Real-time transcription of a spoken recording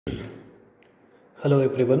Hello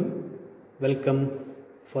everyone, welcome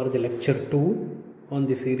for the lecture 2 on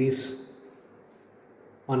the series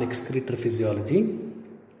on excretory physiology.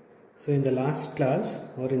 So in the last class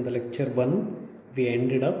or in the lecture 1 we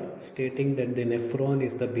ended up stating that the nephron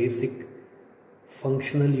is the basic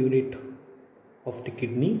functional unit of the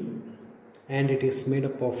kidney and it is made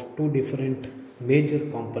up of two different major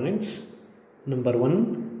components. Number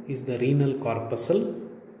 1 is the renal corpuscle,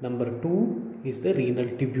 number 2 is the renal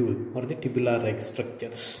tubule or the tubular-like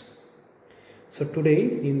structures. So today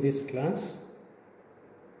in this class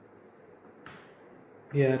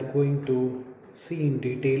we are going to see in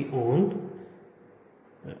detail on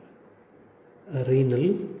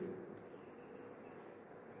renal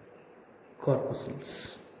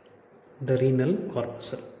corpuscles, the renal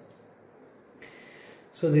corpuscle.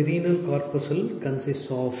 So the renal corpuscle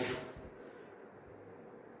consists of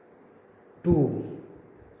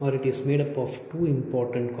it is made up of two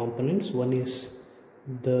important components. One is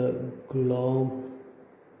the glomerulus,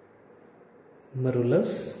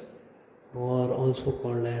 or also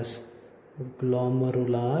called as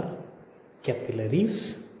glomerular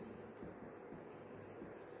capillaries,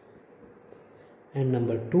 and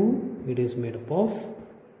number 2, it is made up of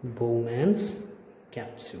Bowman's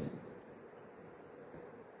capsule.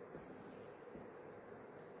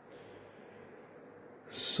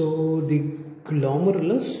 So the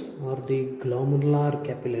glomerulus or the glomerular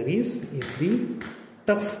capillaries is the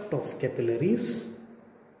tuft of capillaries.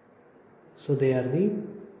 So they are the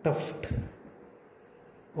tuft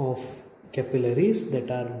of capillaries that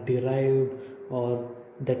are derived or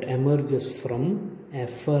that emerges from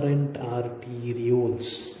afferent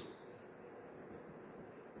arterioles.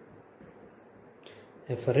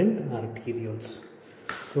 Afferent arterioles.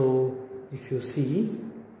 So if you see,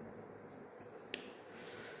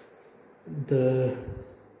 the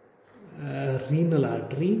renal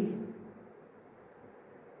artery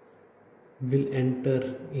will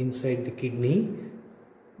enter inside the kidney.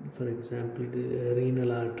 For example, the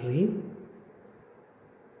renal artery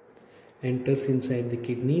enters inside the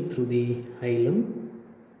kidney through the hilum,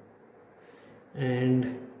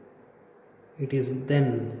 and it is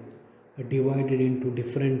then divided into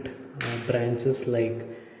different branches like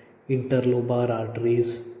interlobar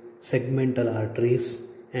arteries, segmental arteries,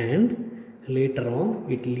 and later on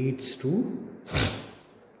it leads to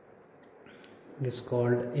it is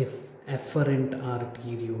called afferent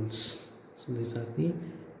arterioles. So these are the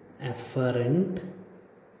afferent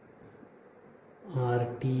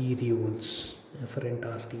arterioles. Afferent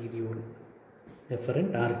arteriole.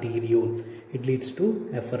 It leads to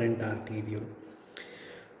afferent arteriole.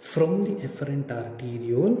 From the afferent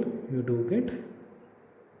arteriole you do get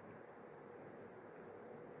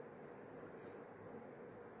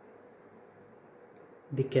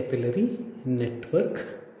the capillary network,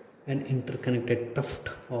 an interconnected tuft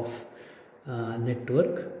of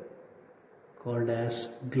network called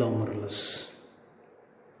as glomerulus.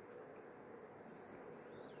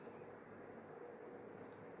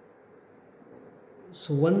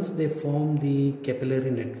 So once they form the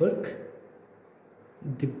capillary network,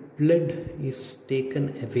 the blood is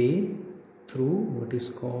taken away through what is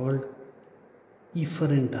called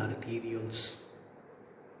efferent arterioles.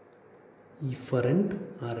 Efferent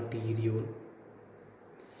arteriole.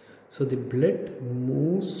 So the blood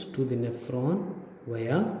moves to the nephron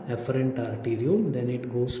via afferent arteriole, then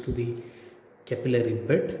it goes to the capillary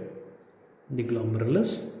bed, the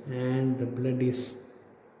glomerulus, and the blood is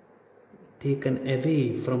taken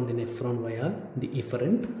away from the nephron via the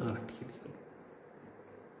efferent arteriole.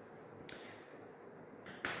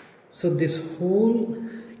 So this whole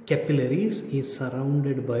capillaries is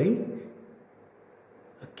surrounded by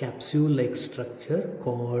a capsule-like structure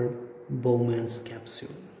called Bowman's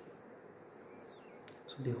capsule.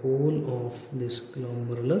 So the whole of this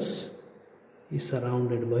glomerulus is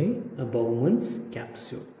surrounded by a Bowman's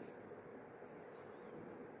capsule.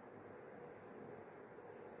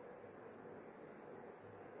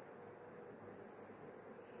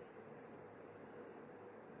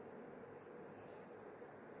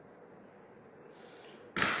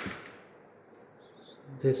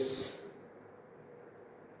 This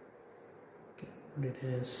it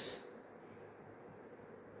has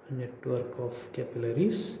a network of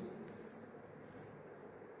capillaries,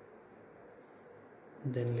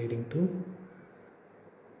 then leading to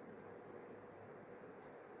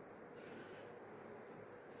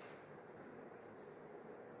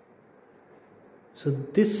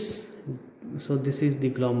this is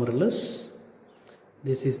the glomerulus,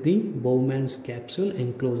 this is the Bowman's capsule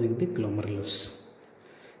enclosing the glomerulus.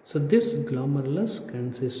 So this glomerulus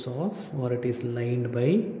consists of, or it is lined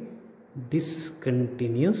by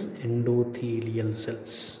discontinuous endothelial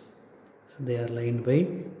cells. So they are lined by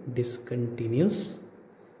discontinuous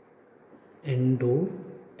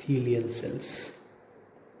endothelial cells.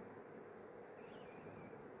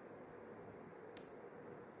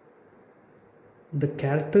 The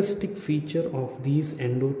characteristic feature of these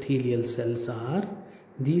endothelial cells are,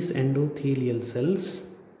 these endothelial cells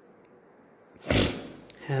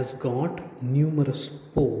has got numerous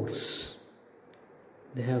pores.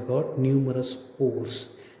 They have got numerous pores,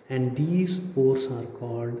 and these pores are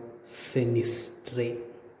called fenestrae.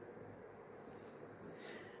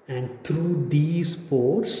 And through these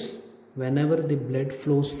pores, whenever the blood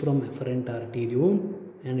flows from afferent arteriole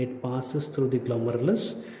and it passes through the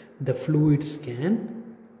glomerulus, the fluids can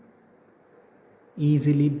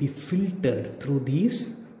easily be filtered through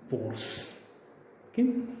these pores.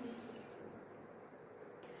 Okay.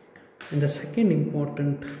 And the second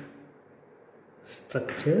important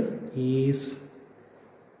structure is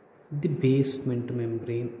the basement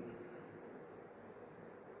membrane.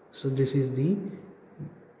 So this is the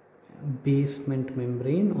basement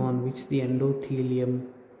membrane on which the endothelium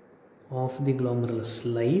of the glomerulus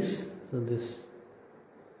lies.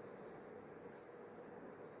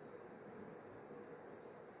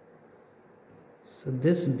 So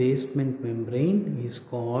this basement membrane is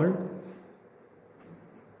called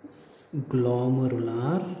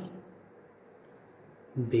glomerular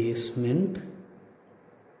basement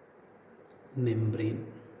membrane.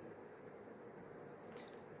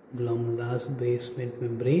 Glomerular basement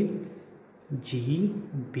membrane,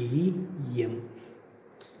 GBM.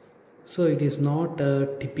 So it is not a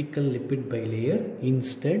typical lipid bilayer.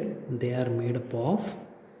 Instead, they are made up of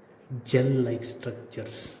gel-like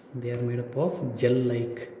structures. They are made up of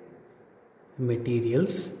gel-like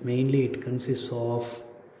materials. Mainly it consists of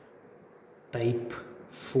type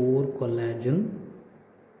 4 collagen,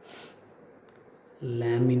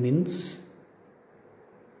 laminins,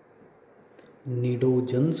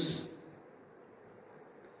 nidogens,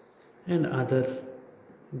 and other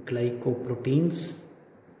glycoproteins,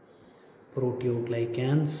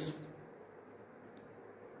 proteoglycans,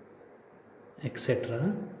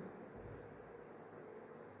 etc.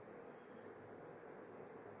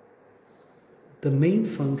 The main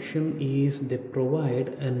function is they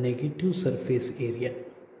provide a negative surface area.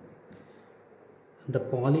 The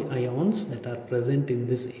polyions that are present in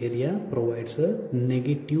this area provides a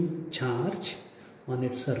negative charge on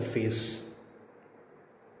its surface,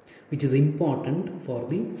 which is important for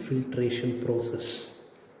the filtration process.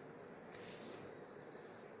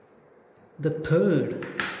 The third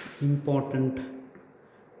important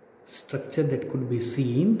structure that could be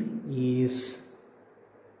seen is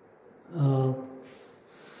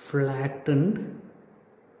flattened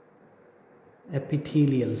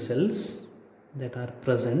epithelial cells that are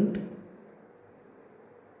present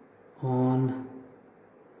on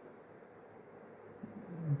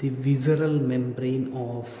the visceral membrane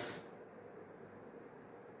of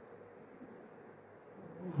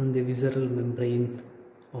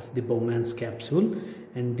the Bowman's capsule,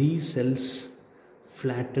 and these cells,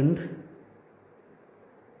 flattened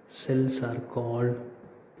cells, are called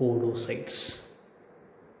podocytes.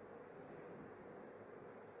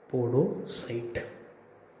 Podocyte.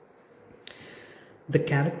 The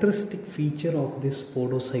characteristic feature of this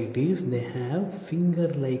podocyte is they have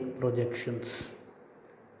finger-like projections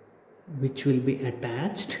which will be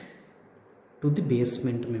attached to the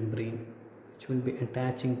basement membrane,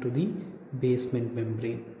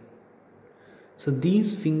 So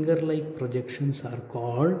these finger-like projections are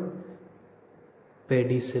called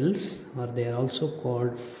pedicels, or they are also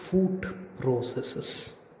called foot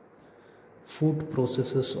processes. Foot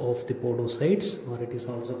processes of the podocytes, or it is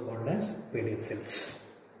also called as pedicels.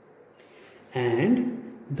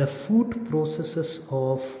 And the foot processes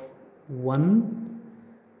of one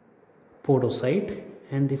podocyte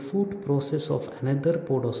and the foot process of another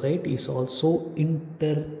podocyte is also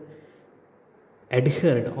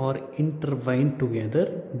adhered or intertwined together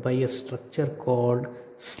by a structure called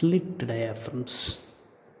slit diaphragms.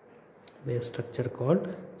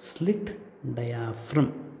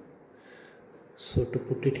 So to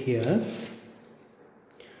put it here,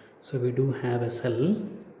 so we do have a cell,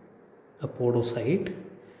 a podocyte,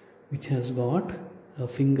 which has got a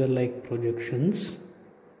finger-like projections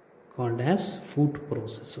called as foot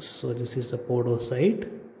processes. So this is the podocyte.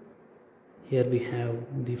 Here we have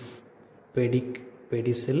the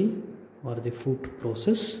pedicel or the foot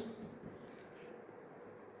process,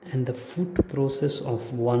 and the foot process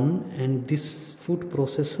of one, and these foot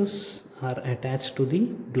processes are attached to the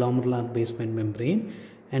glomerular basement membrane,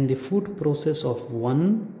 and the foot process of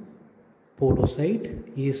one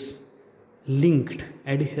podocyte is linked,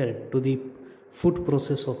 adhered to the foot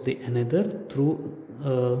process of the another through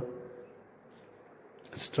a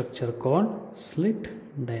structure called slit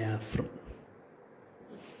diaphragm.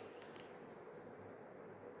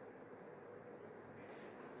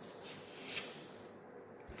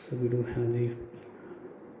 So we do have the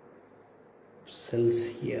cells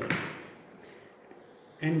here,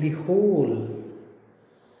 and the whole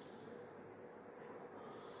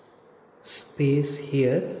space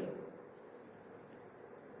here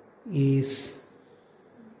is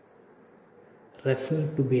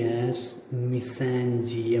referred to be as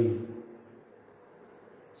mesangium.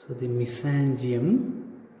 So the mesangium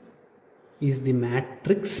is the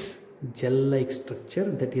matrix gel-like structure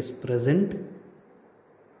that is present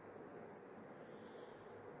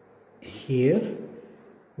here,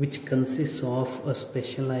 which consists of a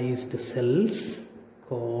specialized cells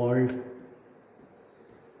called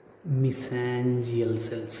mesangial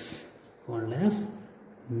cells, called as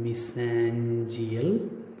mesangial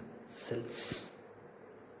cells.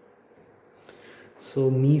 So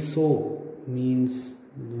meso means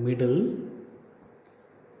middle,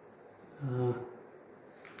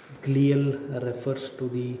 glial refers to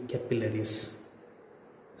the capillaries.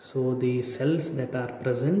 So the cells that are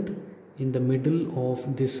present in the middle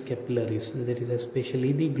of this capillaries, that is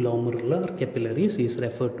especially the glomerular capillaries, is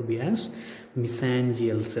referred to be as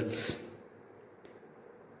mesangial cells.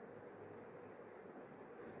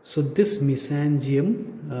 So this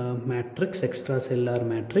mesangium matrix, extracellular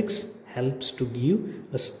matrix, helps to give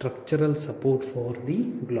a structural support for the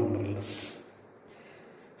glomerulus.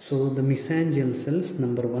 So the mesangial cells,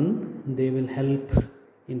 number one, they will help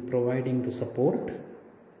in providing the support.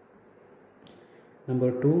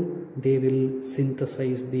 Number two, they will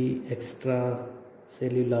synthesize the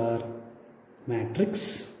extracellular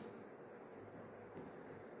matrix.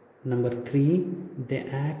 Number three, they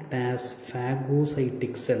act as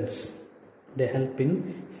phagocytic cells. They help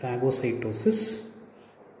in phagocytosis.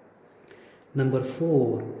 Number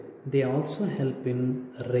four, they also help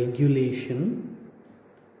in regulation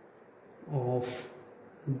of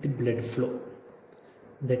the blood flow.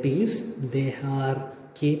 That is, they are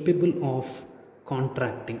capable of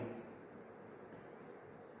contracting.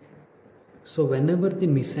 So whenever the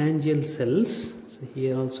mesangial cells, so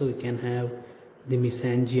here also we can have the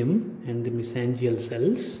mesangium and the mesangial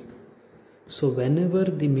cells. So whenever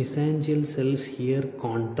the mesangial cells here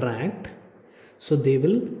contract, so they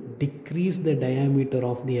will decrease the diameter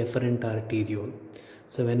of the efferent arteriole.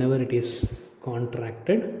 So whenever it is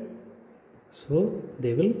contracted, so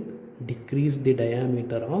they will decrease the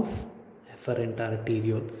diameter of efferent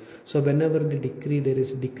arteriole. So whenever there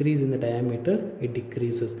is decrease in the diameter, it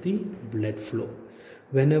decreases the blood flow.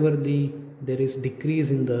 Whenever there is decrease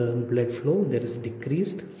in the blood flow, there is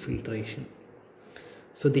decreased filtration.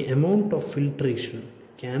 So the amount of filtration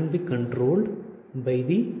can be controlled by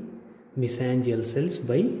the mesangial cells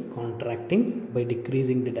by contracting, by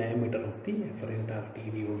decreasing the diameter of the efferent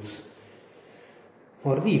arterioles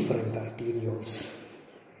or the efferent arterioles.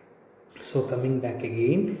 So coming back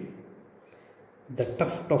again, the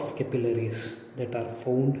tuft of capillaries that are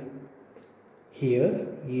found here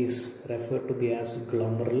is referred to be as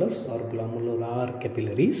glomerulars or glomerular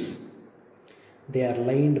capillaries. They are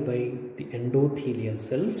lined by the endothelial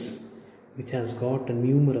cells, which has got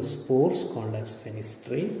numerous pores called as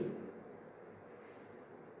fenestrae,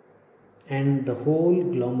 and the whole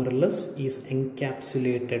glomerulus is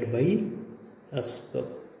encapsulated by a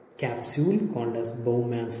capsule called as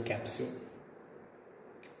Bowman's capsule.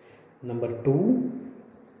 Number two,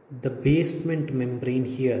 the basement membrane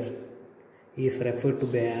here is referred to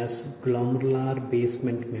as glomerular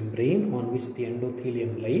basement membrane, on which the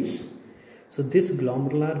endothelium lies. So this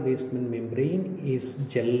glomerular basement membrane is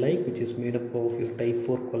gel-like, which is made up of your type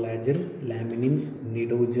 4 collagen, laminins,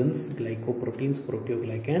 nidogens, glycoproteins,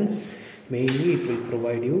 proteoglycans. Mainly it will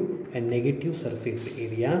provide you a negative surface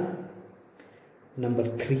area. Number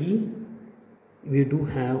three, we do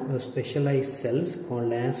have a specialized cells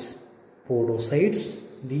called as podocytes.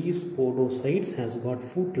 These podocytes has got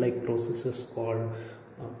foot-like processes called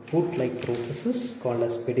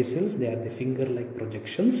as pedicels. They are the finger-like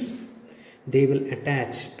projections. They will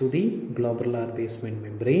attach to the glomerular basement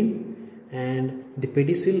membrane, and the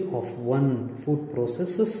pedicel of one foot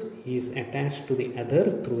processes is attached to the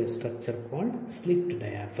other through a structure called slit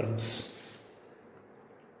diaphragms.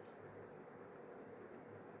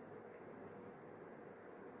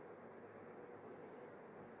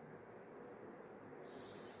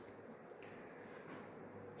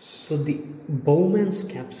 So the Bowman's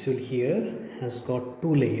capsule here has got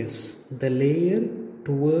two layers. The layer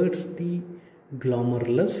towards the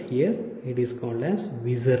glomerulus here, it is called as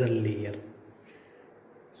visceral layer.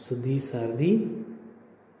 So these are the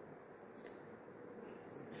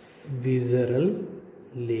visceral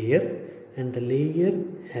layer, and the layer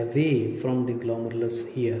away from the glomerulus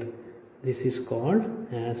here, this is called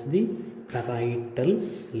as the parietal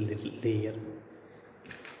layer.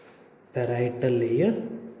 Parietal layer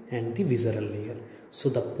and the visceral layer. So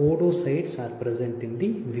the podocytes are present in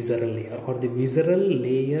the visceral layer, or the visceral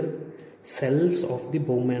layer cells of the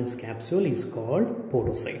Bowman's capsule is called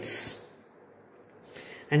podocytes.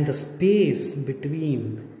 And the space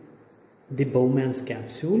between the Bowman's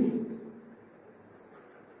capsule,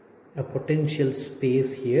 a potential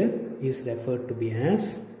space here, is referred to be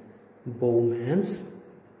as Bowman's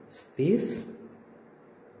space.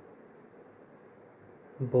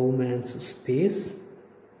 Bowman's space,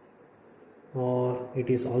 or it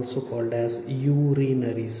is also called as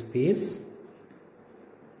urinary space,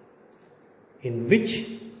 in which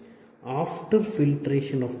after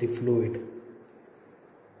filtration of the fluid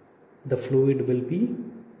will be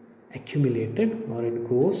accumulated, or it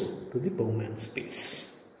goes to the Bowman's space.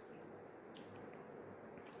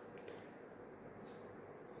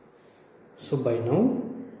 So by now,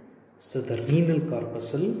 the renal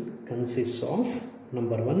corpuscle consists of,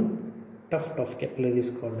 number 1, tuft of capillaries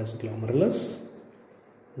called as glomerulus.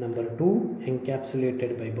 Number 2,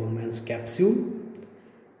 encapsulated by Bowman's capsule.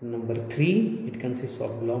 Number 3, it consists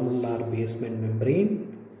of glomerular basement membrane.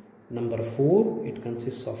 Number 4, it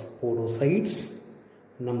consists of podocytes.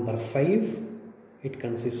 Number 5, it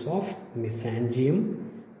consists of mesangium.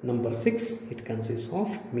 Number 6, it consists of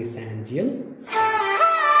mesangial cells.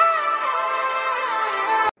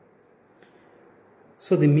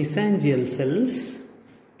 So the mesangial cells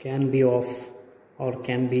can be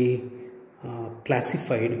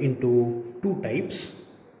classified into 2 types.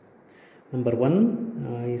 Number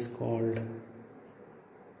 1 is called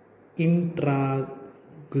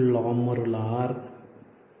intraglomerular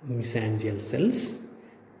mesangial cells.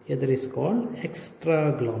 The other is called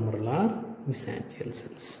extraglomerular mesangial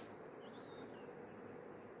cells.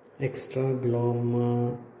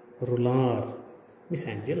 Extraglomerular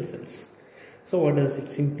mesangial cells. So what does it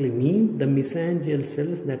simply mean? The mesangial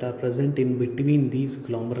cells that are present in between these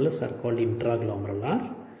glomerulus are called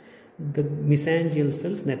intraglomerular. The mesangial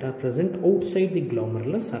cells that are present outside the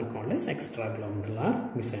glomerulus are called as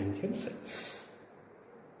extraglomerular mesangial cells.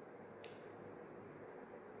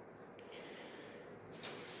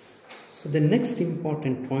 So the next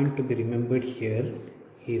important point to be remembered here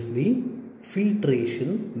is the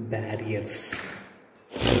filtration barriers.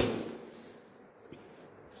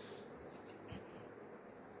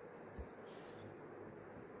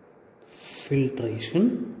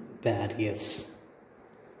 Filtration barriers.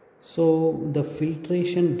 So the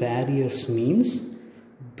filtration barriers means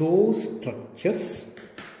those structures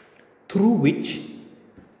through which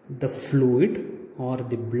the fluid or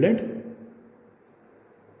the blood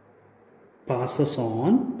passes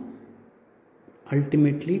on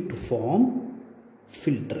ultimately to form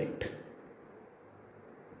filtrate.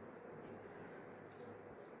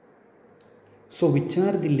 So which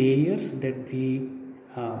are the layers that the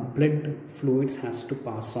blood fluids has to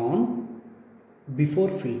pass on before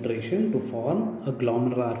filtration to form a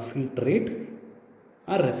glomerular filtrate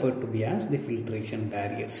are referred to be as the filtration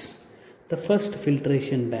barriers. The first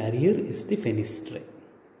filtration barrier is the fenestrate.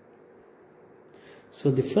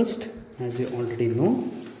 So the first, as you already know,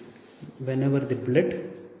 whenever the blood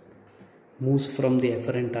moves from the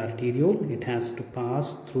efferent arteriole, it has to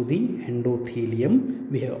pass through the endothelium.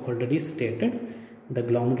 We have already stated the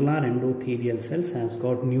glomerular endothelial cells has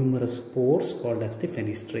got numerous pores called as the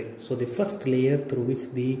fenestrate. So the first layer through which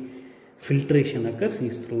the filtration occurs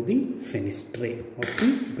is through the fenestrate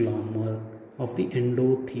of the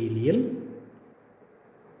endothelial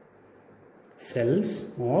cells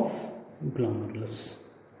of glomerulus.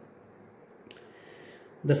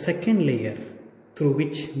 The second layer through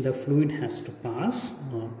which the fluid has to pass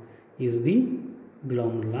is the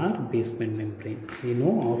glomerular basement membrane. We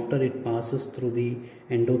know after it passes through the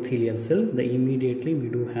endothelial cells, immediately we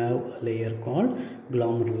do have a layer called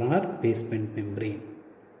glomerular basement membrane.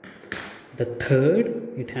 The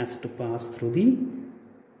third, it has to pass through the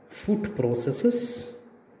foot processes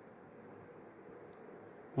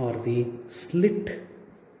or the slit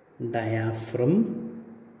diaphragm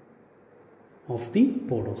of the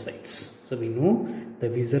podocytes. So we know the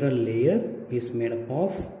visceral layer is made up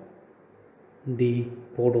of the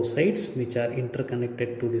podocytes which are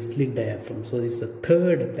interconnected to the slit diaphragm. So this is the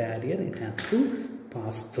third barrier it has to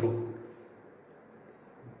pass through.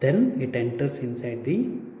 Then it enters inside the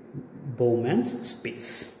Bowman's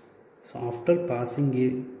space. So after passing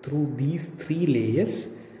it through these 3 layers,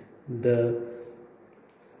 the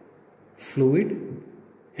fluid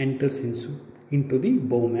enters into the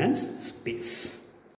Bowman's space.